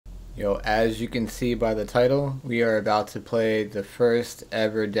Yo, as you can see by the title, we are about to play the first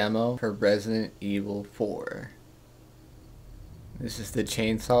ever demo for Resident Evil 4. This is the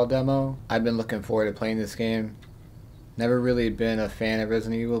chainsaw demo. I've been looking forward to playing this game. Never really been a fan of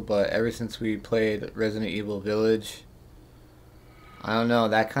Resident Evil, but ever since we played Resident Evil Village, I don't know,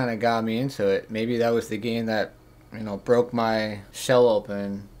 that kind of got me into it. Maybe that was the game that, broke my shell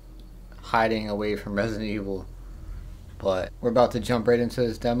open, hiding away from Resident Evil. But we're about to jump right into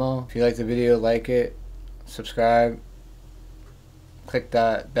this demo. If you like the video, like it, subscribe, click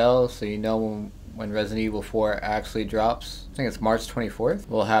that bell so you know when Resident Evil 4 actually drops. I think it's March 24th.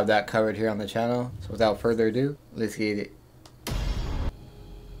 We'll have that covered here on the channel. So without further ado, let's get it.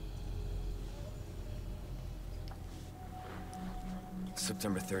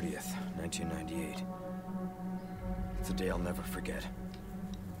 September 30th, 1998. It's a day I'll never forget.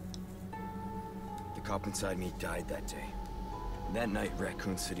 The cop inside me died that day. And that night,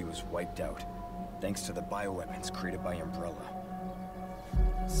 Raccoon City was wiped out, thanks to the bioweapons created by Umbrella.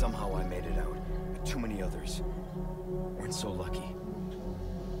 Somehow I made it out, but too many others weren't so lucky.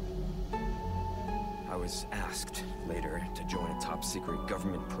 I was asked later to join a top-secret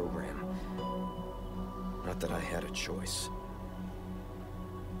government program. Not that I had a choice.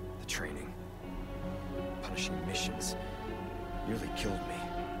 The training, punishing missions, nearly killed me.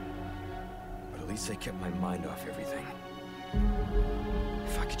 But at least I kept my mind off everything.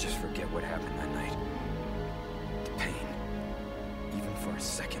 If I could just forget what happened that night. The pain, even for a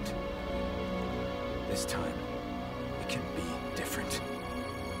second. This time, it can be different.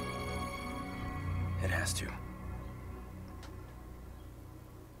 It has to.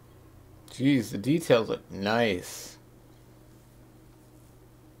 Jeez, the details look nice.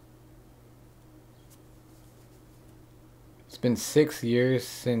 It's been 6 years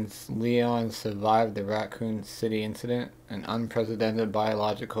since Leon survived the Raccoon City incident, an unprecedented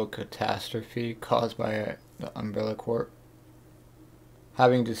biological catastrophe caused by the Umbrella Corp.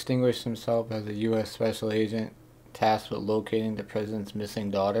 Having distinguished himself as a U.S. special agent tasked with locating the president's missing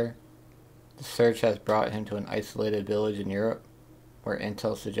daughter, the search has brought him to an isolated village in Europe, where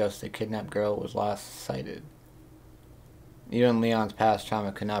intel suggests the kidnapped girl was last sighted. Even Leon's past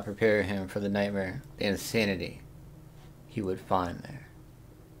trauma could not prepare him for the nightmare, the insanity he would find there.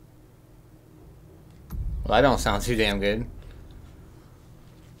 Well, that don't sound too damn good.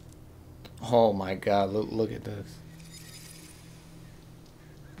 Oh my god, look at this.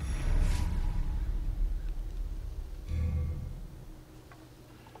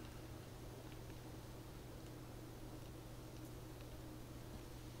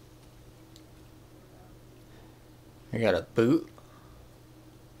 I got a boot.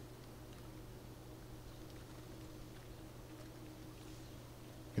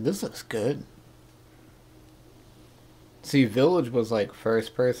 This looks good. See, Village was like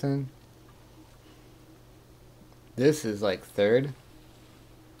first person. This is like third.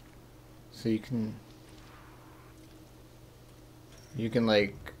 So you can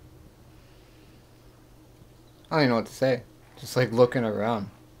like, I don't even know what to say. Just like looking around.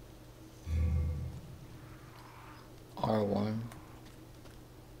 R1.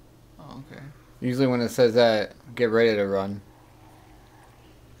 Oh, okay. Usually when it says that, get ready to run.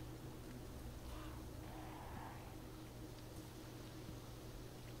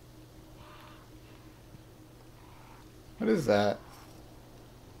 What is that?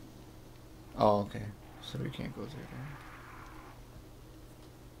 Oh, okay. So we can't go through there.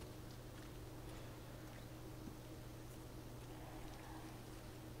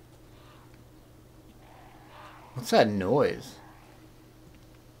 What's that noise?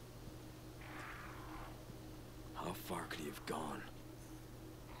 How far could he have gone?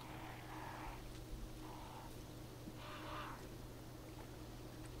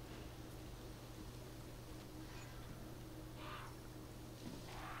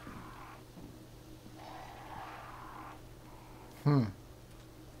 Oh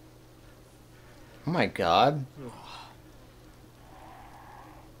my god.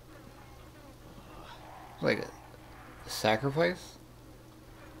 Like a sacrifice?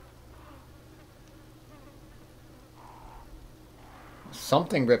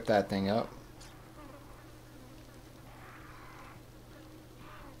 Something ripped that thing up.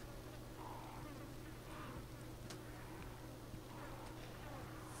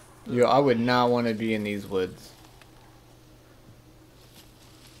 Yo, I would not want to be in these woods.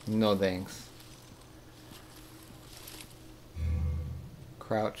 No thanks.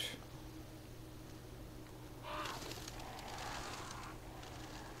 Crouch.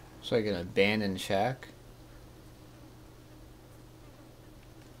 It's like an abandoned shack.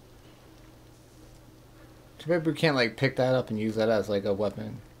 Too bad we can't like pick that up and use that as like a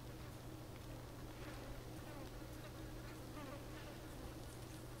weapon.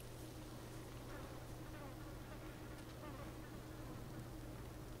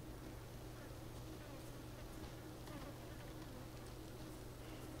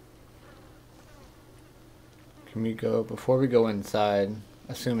 Can we go, before we go inside,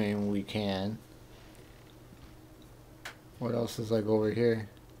 assuming we can, what else is like over here?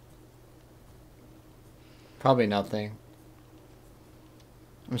 Probably nothing.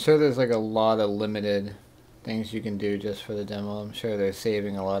 I'm sure there's like a lot of limited things you can do just for the demo. I'm sure they're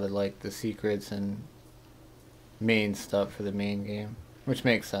saving a lot of like the secrets and main stuff for the main game, which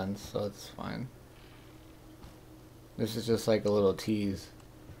makes sense, so it's fine. This is just like a little tease.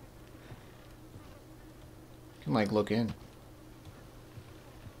 You can like look in.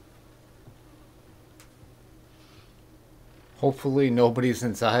 Hopefully nobody's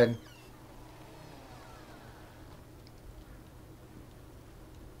inside.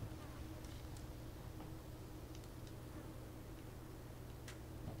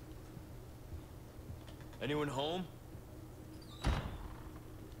 Anyone home?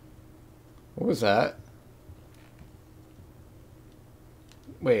 What was that?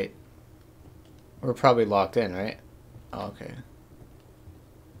 Wait. We're probably locked in, right? Oh, okay.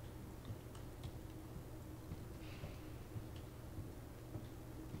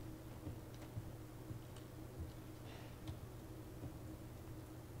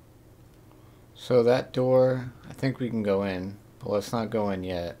 So that door, I think we can go in, but let's not go in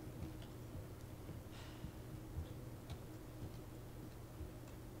yet.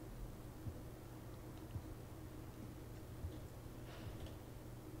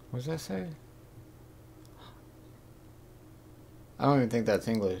 What does that say? I don't even think that's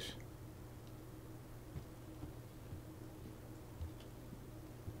English.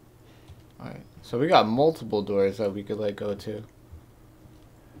 Alright, so we got multiple doors that we could like go to.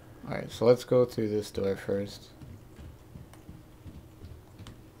 Alright, so let's go through this door first.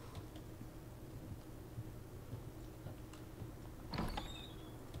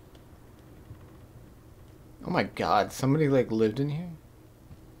 Oh my god, somebody like lived in here?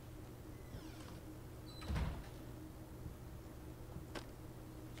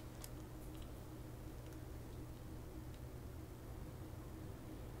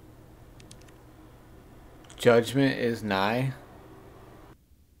 Judgment is nigh.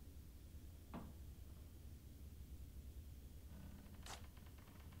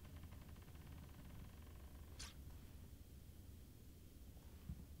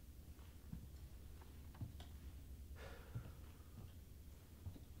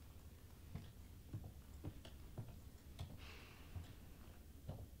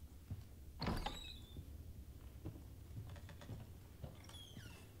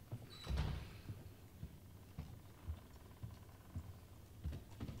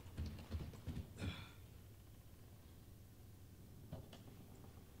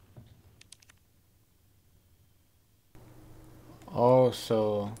 Oh,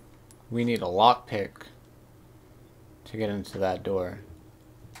 so we need a lockpick to get into that door.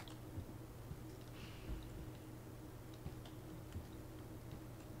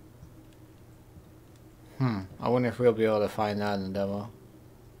 I wonder if we'll be able to find that in the demo.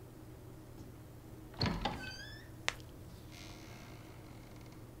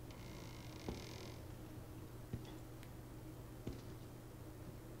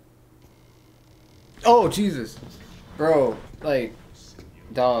 Oh, Jesus. Bro, like,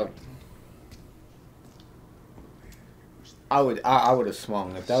 dog. I would have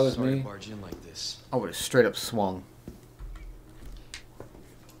swung. If that was me, I would have straight up swung.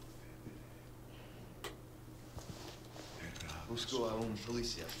 Busco a un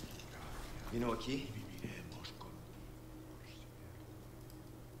policía. Vino aquí?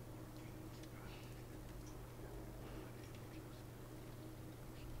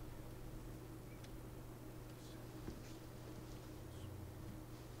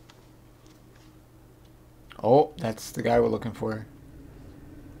 Oh, that's the guy we're looking for.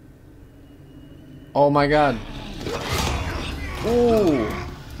 Oh my god. Ooh.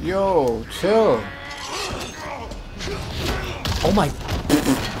 Yo, chill. Oh my.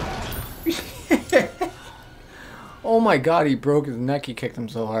 Oh my god, he broke his neck. He kicked him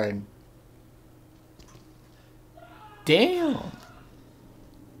so hard. Damn.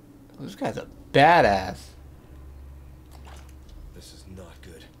 This guy's a badass. This is not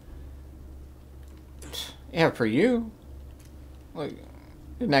good. Yeah, for you. Like,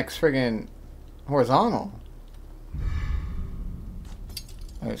 your neck's friggin' horizontal.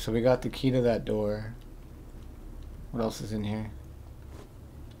 Alright, so we got the key to that door. What else is in here?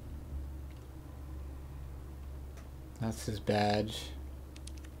 That's his badge.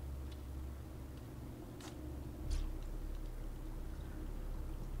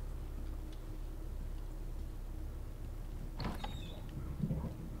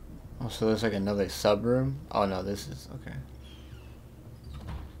 Oh, so there's like another sub room? Oh no, this is okay.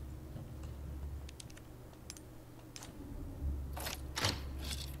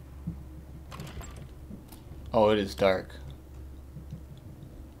 Oh, it is dark.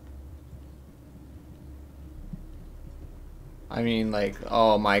 I mean, like,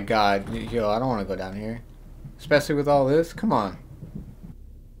 oh my god. Yo, I don't want to go down here. Especially with all this. Come on.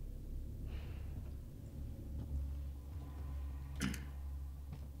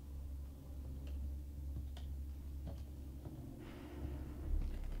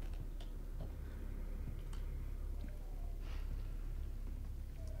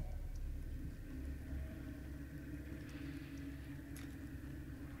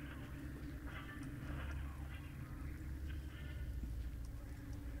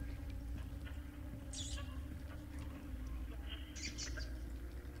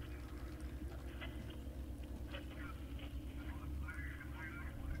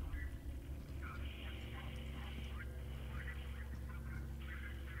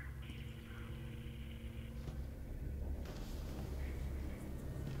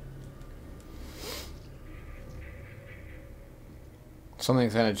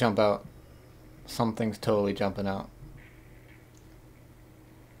 Something's gonna jump out. Something's totally jumping out.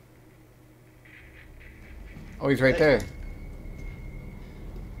 Oh, he's right there.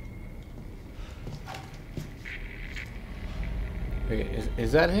 Wait,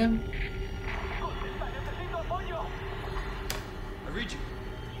 is that him? I read you.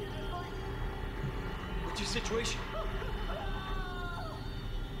 What's your situation?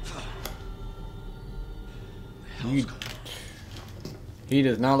 He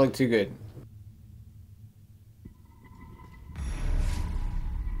does not look too good.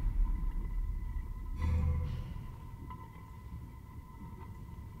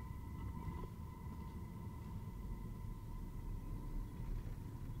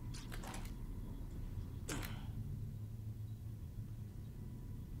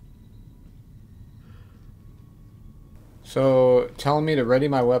 So, telling me to ready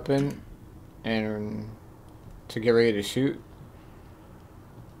my weapon and to get ready to shoot.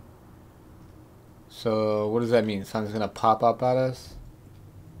 So, what does that mean? Something's gonna pop up at us?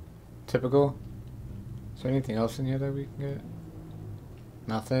 Typical? Is there anything else in here that we can get?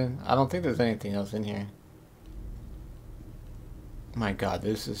 Nothing? I don't think there's anything else in here. My god,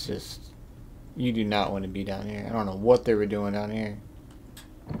 this is just... You do not want to be down here. I don't know what they were doing down here.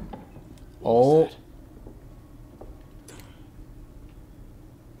 Oh.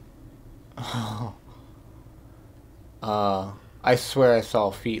 I swear I saw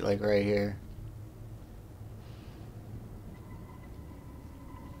feet like right here.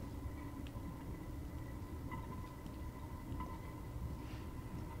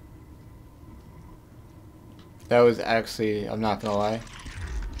 That was actually, I'm not gonna lie.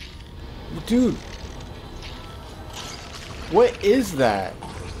 Dude! What is that?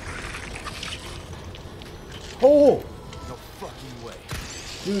 Oh! No fucking way.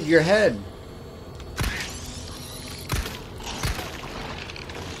 Dude, your head.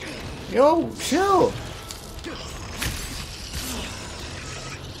 Yo, chill!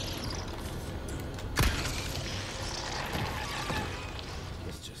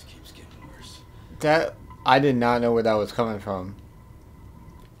 This just keeps getting worse. That, I did not know where that was coming from.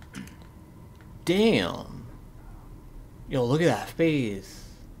 Damn. Yo, look at that face.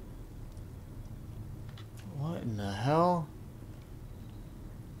 What in the hell?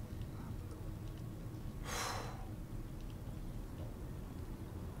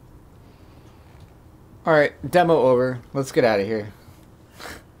 Alright, demo over. Let's get out of here.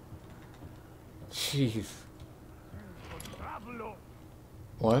 Jeez.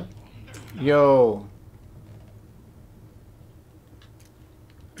 What? Yo.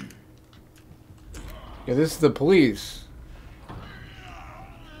 Yeah, this is the police.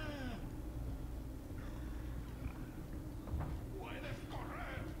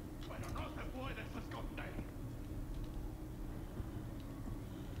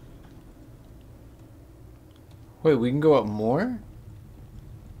 Wait, we can go up more?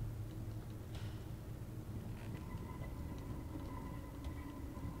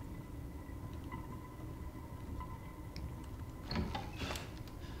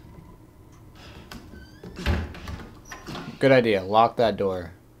 Good idea. Lock that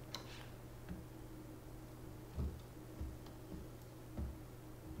door.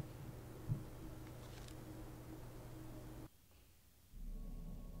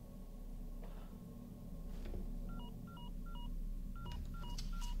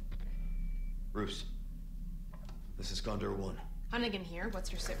 Bruce, this is Gondor 1. Hunnigan here.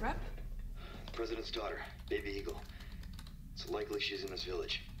 What's your sit rep? The President's daughter, Baby Eagle. It's likely she's in this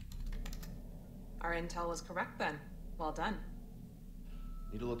village. Our intel was correct then. Well done.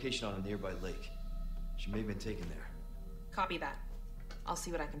 Need a location on a nearby lake. She may have been taken there. Copy that. I'll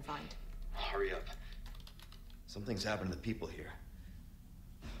see what I can find. Hurry up. Something's happened to the people here.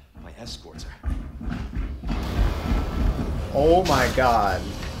 My escorts are... Oh my god.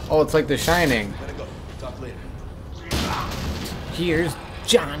 Oh, it's like The Shining. Gotta go. Talk later. Here's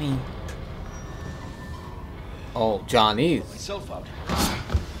Johnny. Oh, Johnny's. Myself out.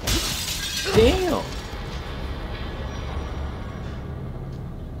 Damn.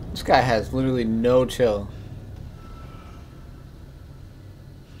 This guy has literally no chill.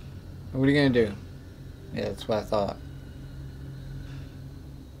 What are you gonna do? Yeah, that's what I thought.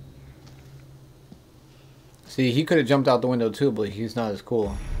 See, he could have jumped out the window too, but he's not as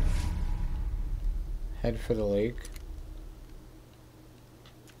cool. Head for the lake.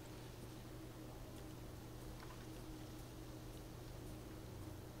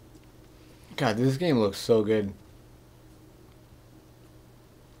 God, this game looks so good.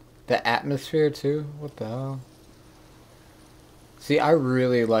 The atmosphere too? What the hell? See, I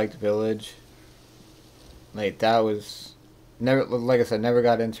really liked Village. Like, that was... never, like I said, never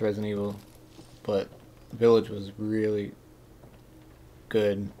got into Resident Evil. But Village was really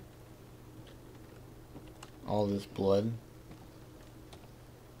good. All this blood.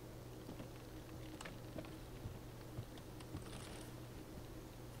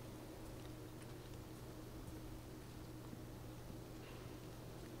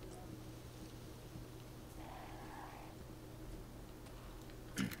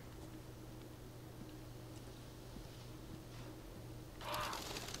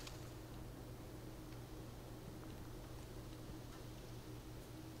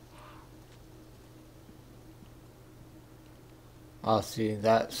 Oh, see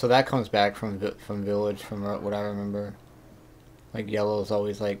that. So that comes back from Village, from what I remember. Like yellow is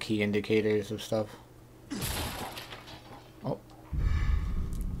always like key indicators of stuff. Oh,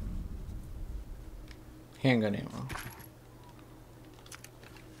 handgun ammo.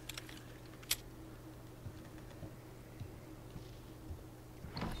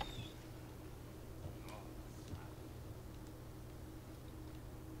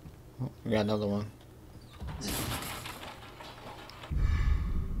 Oh, we got another one.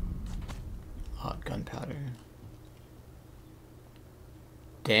 Hot gunpowder.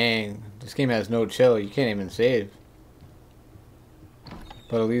 Dang, this game has no chill. You can't even save.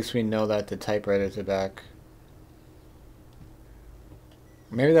 But at least we know that the typewriters are back.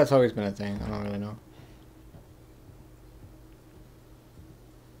 Maybe that's always been a thing. I don't really know.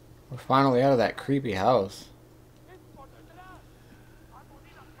 We're finally out of that creepy house.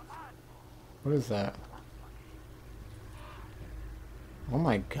 What is that? Oh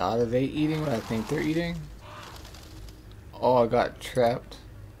my god, are they eating what I think they're eating? Oh, I got trapped.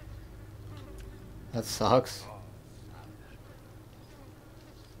 That sucks.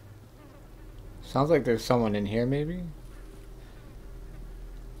 Sounds like there's someone in here, maybe?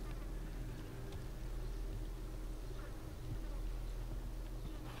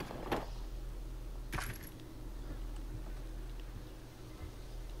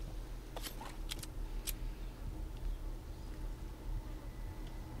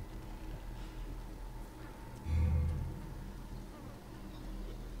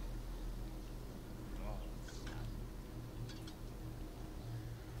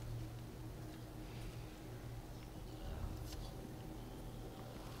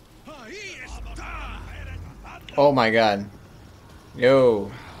 Oh my god. Yo.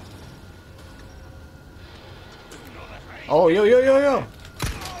 Oh, yo, yo, yo, yo.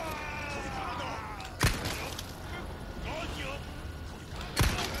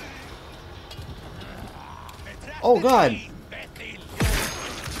 Oh god.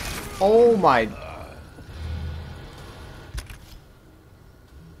 Oh my.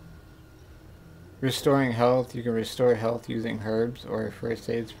 Restoring health. You can restore health using herbs or a first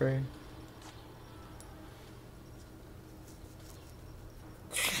aid spray.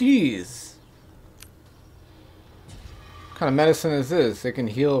 Jeez. What kind of medicine is this? It can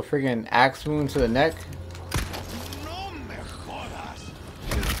heal a friggin' axe wound to the neck?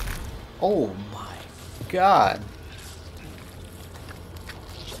 Oh my god.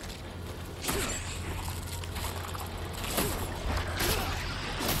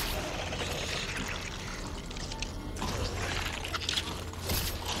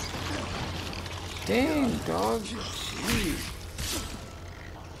 Dang, dog. Jeez.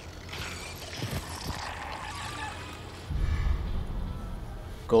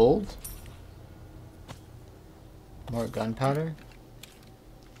 Gold? More gunpowder?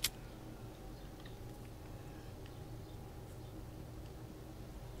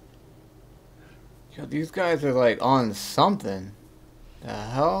 Yo, these guys are like on something. The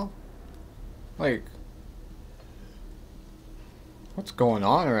hell? Like, what's going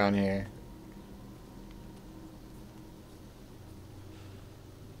on around here?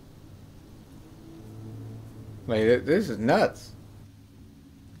 Like, this is nuts.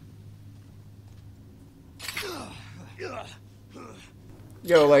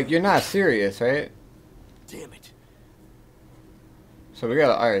 Yo, like, you're not serious, right? Damn it. So we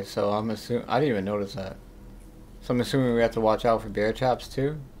got, alright, so I'm assuming, I didn't even notice that. So I'm assuming we have to watch out for bear traps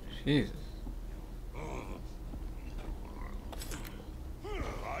too? Jesus.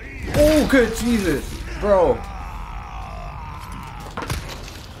 Oh, good Jesus, bro.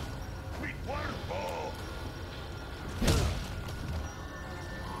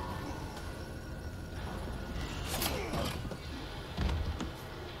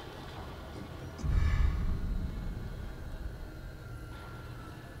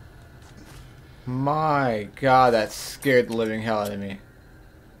 My God, that scared the living hell out of me.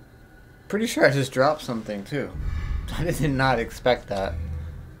 Pretty sure I just dropped something too. I did not expect that.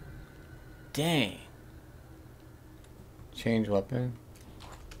 Dang. Change weapon.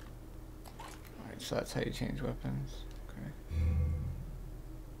 Alright, so that's how you change weapons.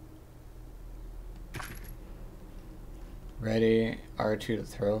 Okay. Ready, R2 to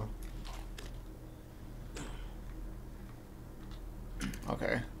throw.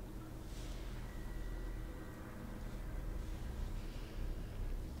 Okay.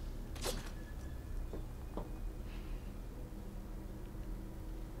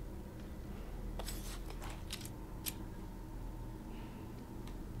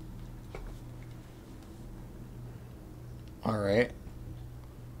 Alright.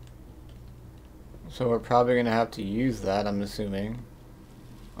 So we're probably gonna have to use that, I'm assuming.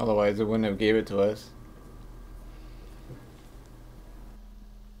 Otherwise it wouldn't have gave it to us.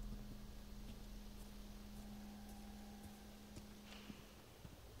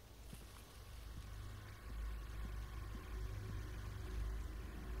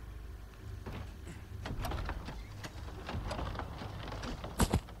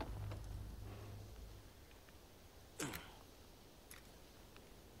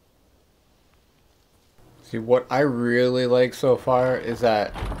 See, what I really like so far is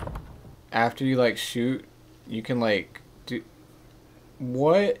that after you like shoot, you can like do.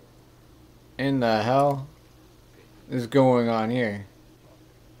 What in the hell is going on here?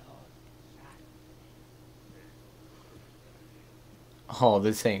 Oh,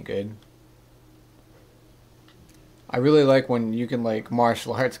 this ain't good. I really like when you can like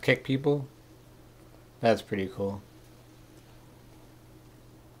martial arts kick people. That's pretty cool.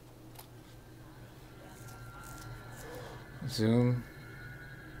 Zoom.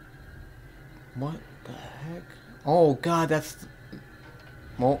 What the heck? Oh God, that's...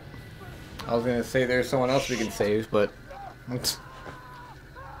 Well, I was gonna say there's someone else we can save, but...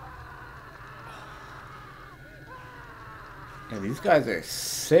 Yeah, these guys are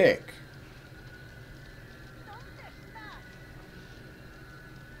sick.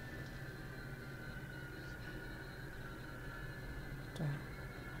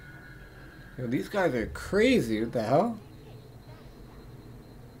 Yo, these guys are crazy. What the hell?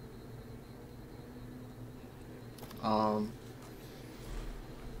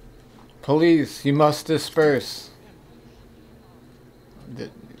 Police, you must disperse.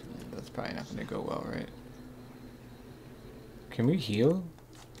 That's probably not gonna go well, right? Can we heal?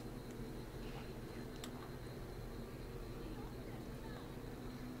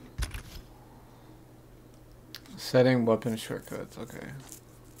 Setting weapon shortcuts, okay.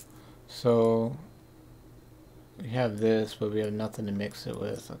 So we have this, but we have nothing to mix it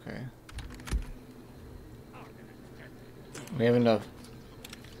with, okay. We have enough.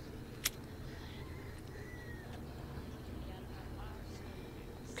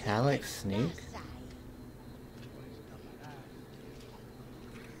 Calyx sneak?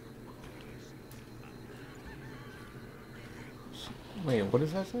 Wait, what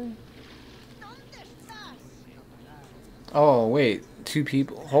does that say? Oh, wait. 2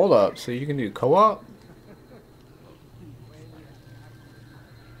 people. Hold up. So you can do co-op?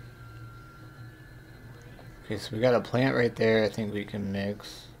 Okay, so we got a plant right there. I think we can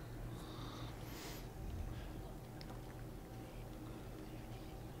mix.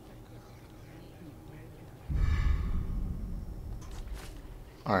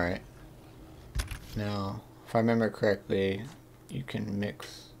 Alright. Now, if I remember correctly, you can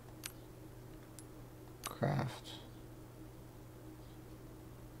mix craft.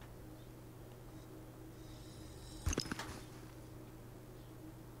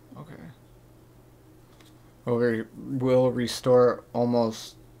 Okay. Will restore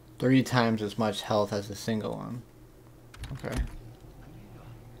almost 3 times as much health as a single one. Okay.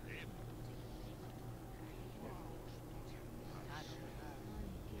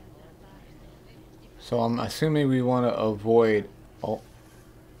 So I'm assuming we want to avoid... Oh.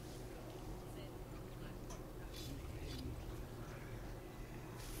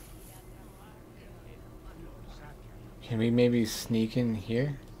 Can we maybe sneak in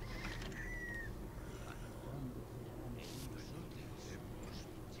here?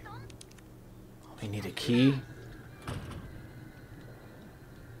 We need a key.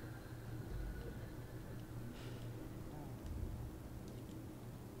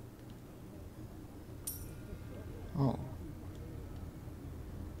 Oh.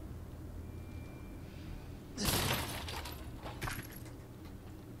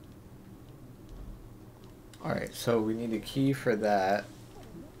 Alright, so we need a key for that.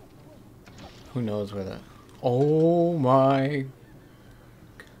 Who knows where that... Oh my...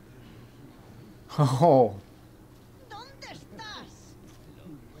 Oh.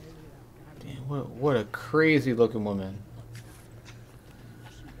 Damn, what a crazy looking woman.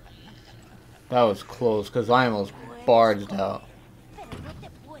 That was close, because I almost barged out.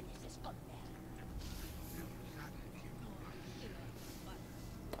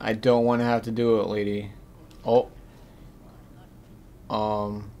 I don't want to have to do it, lady. Oh.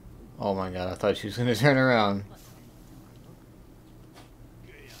 Oh my god, I thought she was going to turn around.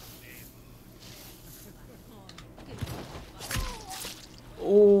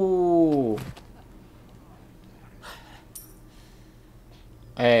 Ooh.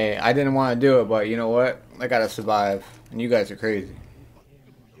 Hey, I didn't want to do it, but you know what? I gotta survive. And you guys are crazy.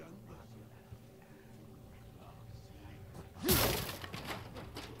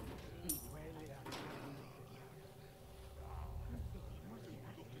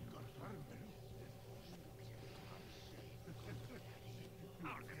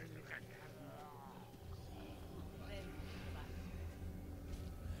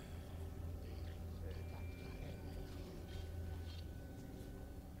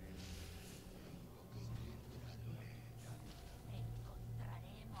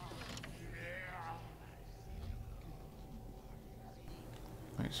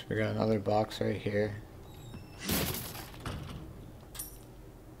 Alright, so we got another box right here.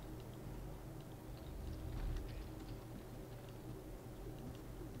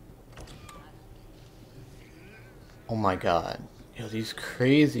 Oh my god. Yo, these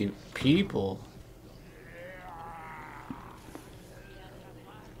crazy people.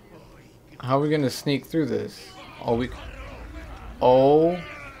 How are we gonna sneak through this? Oh, we... Oh. Here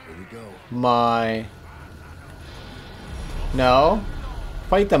we go. My... No.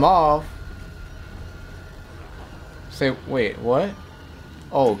 Fight them off. Say, wait, what?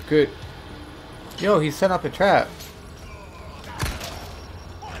 Oh, good. Yo, he set up a trap.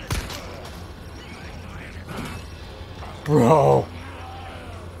 Bro.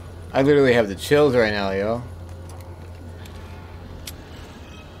 I literally have the chills right now, yo.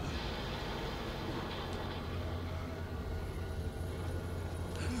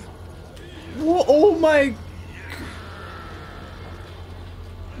 Whoa, oh my...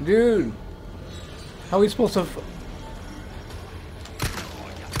 Dude. How are we supposed to...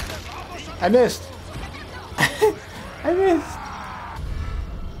 I missed. I missed.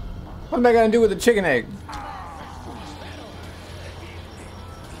 What am I gonna do with the chicken egg?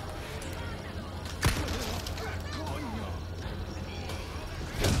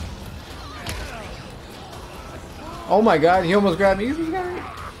 Oh my god, he almost grabbed me. He almost grabbed me.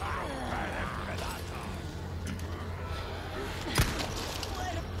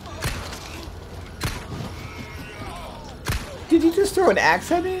 Did you just throw an axe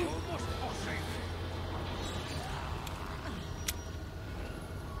at me?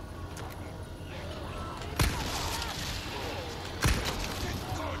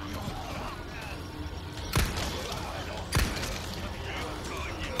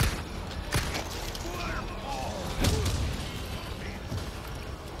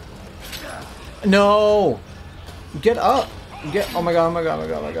 No! Get up! Get... Oh my god, oh my god, oh my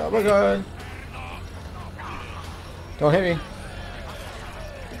god, oh my god, oh my god. Don't hit me.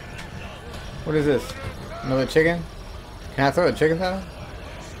 What is this? Another chicken? Can I throw a chicken down?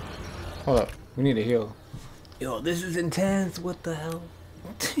 Hold up. We need to heal. Yo, this is intense. What the hell?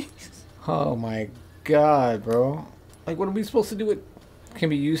 Oh my god, bro. Like, what are we supposed to do with... Can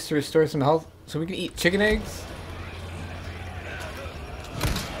be used to restore some health so we can eat chicken eggs?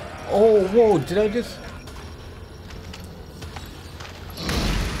 Oh, whoa, did I just...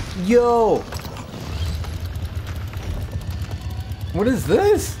 Yo! What is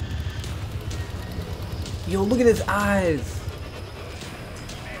this? Yo, look at his eyes.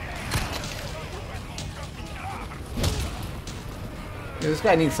 Yo, this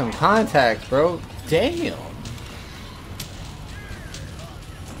guy needs some contact, bro. Damn.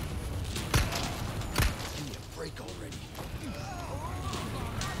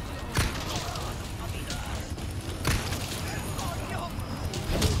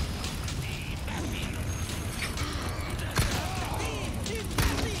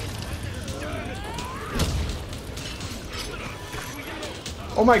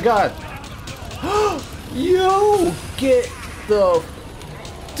 Oh my god. Yo, get the...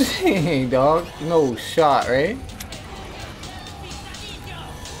 Dang, dog. No shot, right?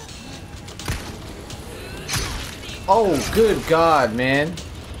 Oh, good god, man.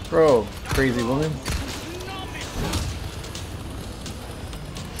 Bro, crazy woman.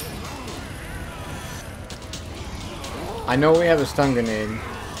 I know we have a stun grenade.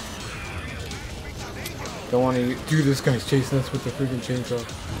 Don't want to... Dude, this guy's chasing us with the freaking chainsaw.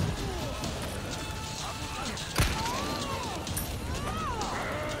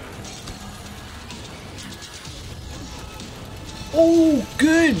 Oh,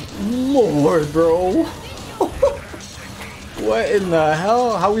 good lord, bro. What in the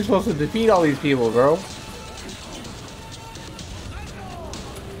hell? How are we supposed to defeat all these people, bro?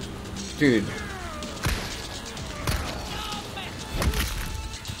 Dude.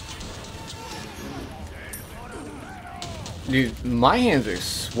 Dude, my hands are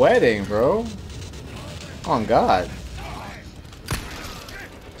sweating, bro. Oh, God.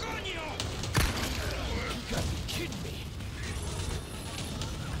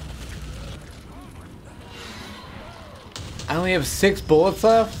 I only have 6 bullets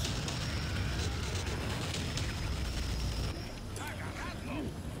left?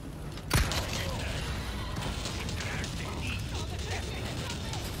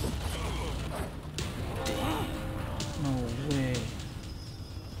 No way.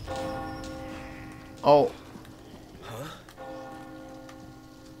 Oh.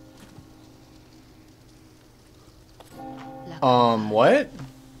 What?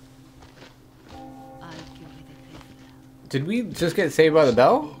 Did we just get saved by the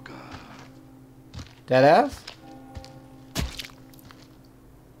bell? Dead ass?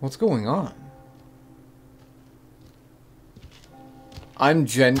 What's going on? I'm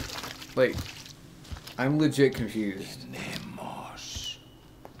legit confused.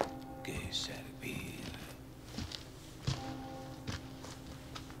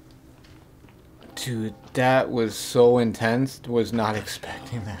 Dude, that was so intense. Was not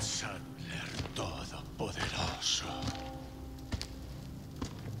expecting that.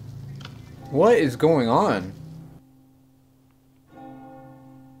 What is going on?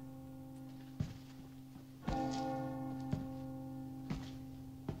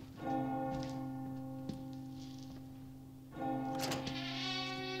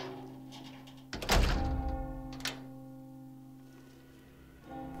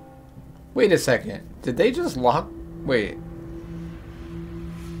 Wait a second. Did they just lock? Wait.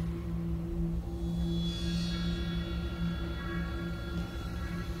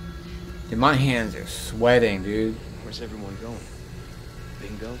 Dude, my hands are sweating, dude. Where's everyone going?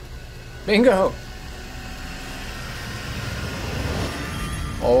 Bingo? Bingo!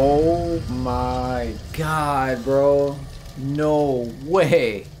 Oh my god, bro. No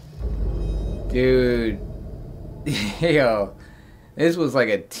way. Dude. Yo. This was like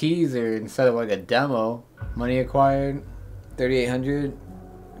a teaser instead of like a demo. Money acquired. 3,800.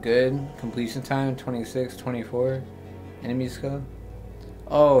 Good. Completion time 26, 24. Enemy skill.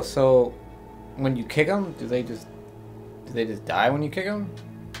 Oh, so when you kick them, do they just die when you kick them?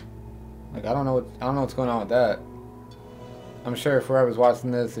 Like I don't know what's going on with that. I'm sure if whoever's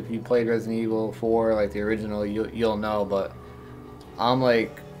watching this, if you played Resident Evil 4 like the original, you'll know, but I'm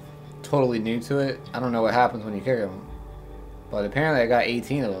like totally new to it. I don't know what happens when you kick them. But apparently I got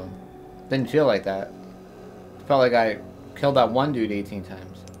 18 of them. Didn't feel like that. It felt like I killed that one dude 18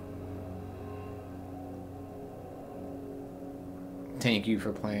 times. Thank you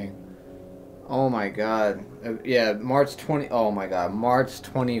for playing. Oh my god. Yeah, March 20... Oh my god. March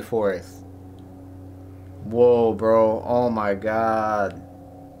 24th. Whoa, bro. Oh my god.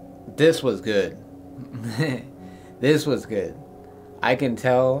 This was good. This was good. I can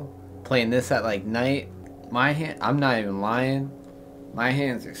tell playing this at like night. My hand, I'm not even lying. My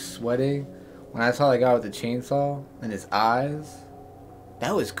hands are sweating. When I saw the guy with the chainsaw and his eyes,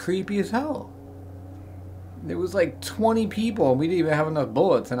 that was creepy as hell. There was like 20 people and we didn't even have enough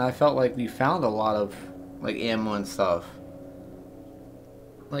bullets, and I felt like we found a lot of like ammo and stuff.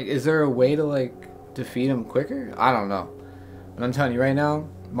 Like, is there a way to like defeat him quicker? I don't know. But I'm telling you right now,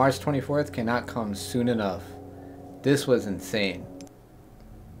 March 24th cannot come soon enough. This was insane.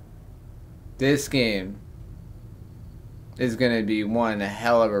 This game is gonna be one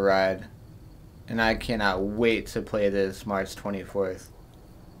hell of a ride, and I cannot wait to play this March 24th.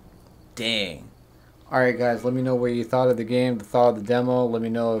 Dang. Alright guys, let me know what you thought of the game, thought of the demo. Let me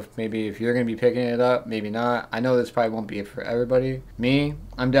know if maybe if you're gonna be picking it up, maybe not. I know this probably won't be for everybody. Me,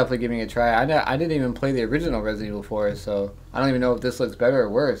 I'm definitely giving it a try. I didn't even play the original Resident Evil 4, so I don't even know if this looks better or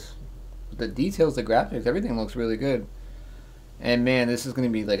worse. The details, the graphics, everything looks really good. And man, this is gonna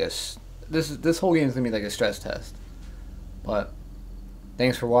be like this whole game is gonna be like a stress test. But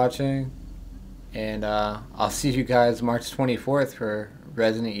thanks for watching, and I'll see you guys March 24th for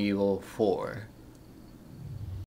Resident Evil 4.